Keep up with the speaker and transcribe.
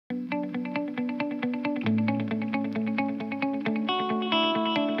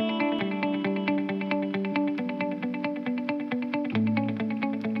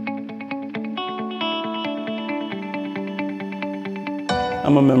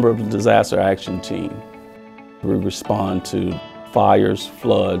I'm a member of the disaster action team. We respond to fires,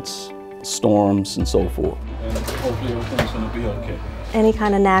 floods, storms, and so forth. And hopefully everything's going to be okay. Any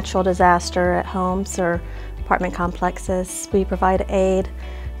kind of natural disaster at homes or apartment complexes, we provide aid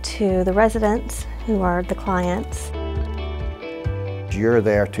to the residents who are the clients. You're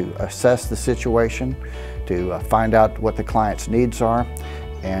there to assess the situation, to find out what the client's needs are,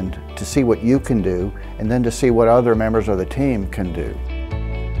 and to see what you can do, and then to see what other members of the team can do.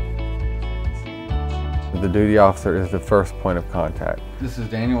 The duty officer is the first point of contact. This is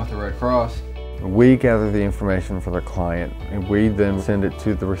Daniel with the Red Cross. We gather the information for the client, and we then send it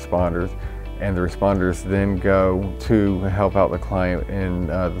to the responders, and the responders then go to help out the client in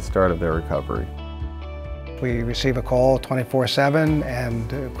the start of their recovery. We receive a call 24/7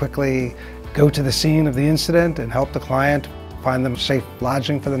 and quickly go to the scene of the incident and help the client find them safe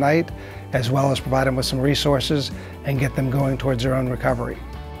lodging for the night, as well as provide them with some resources and get them going towards their own recovery.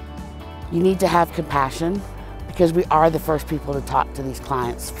 You need to have compassion because we are the first people to talk to these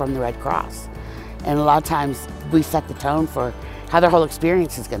clients from the Red Cross. And a lot of times we set the tone for how their whole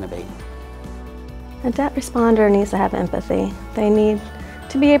experience is going to be. A debt responder needs to have empathy. They need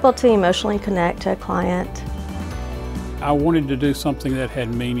to be able to emotionally connect to a client. I wanted to do something that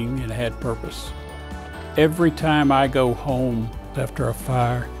had meaning and had purpose. Every time I go home after a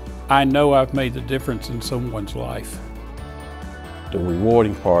fire, I know I've made the difference in someone's life. The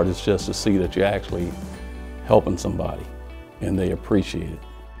rewarding part is just to see that you're actually helping somebody and they appreciate it.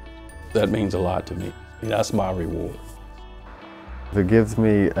 That means a lot to me. That's my reward. It gives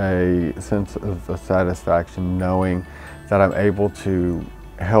me a sense of satisfaction knowing that I'm able to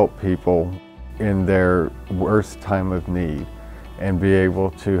help people in their worst time of need and be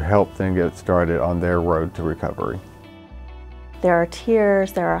able to help them get started on their road to recovery. There are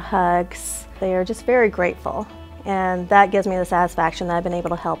tears, there are hugs. They are just very grateful. And that gives me the satisfaction that I've been able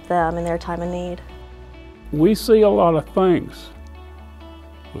to help them in their time of need. We see a lot of things.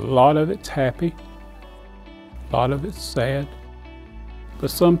 A lot of it's happy, a lot of it's sad, but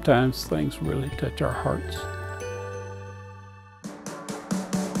sometimes things really touch our hearts.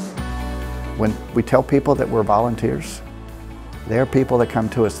 When we tell people that we're volunteers, there are people that come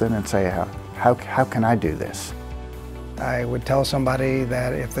to us then and say, how can I do this? I would tell somebody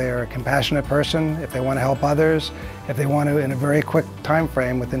that if they're a compassionate person, if they want to help others, if they want to, in a very quick time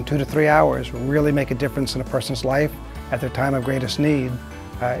frame, within 2 to 3 hours, really make a difference in a person's life at their time of greatest need,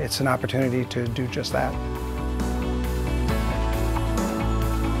 it's an opportunity to do just that.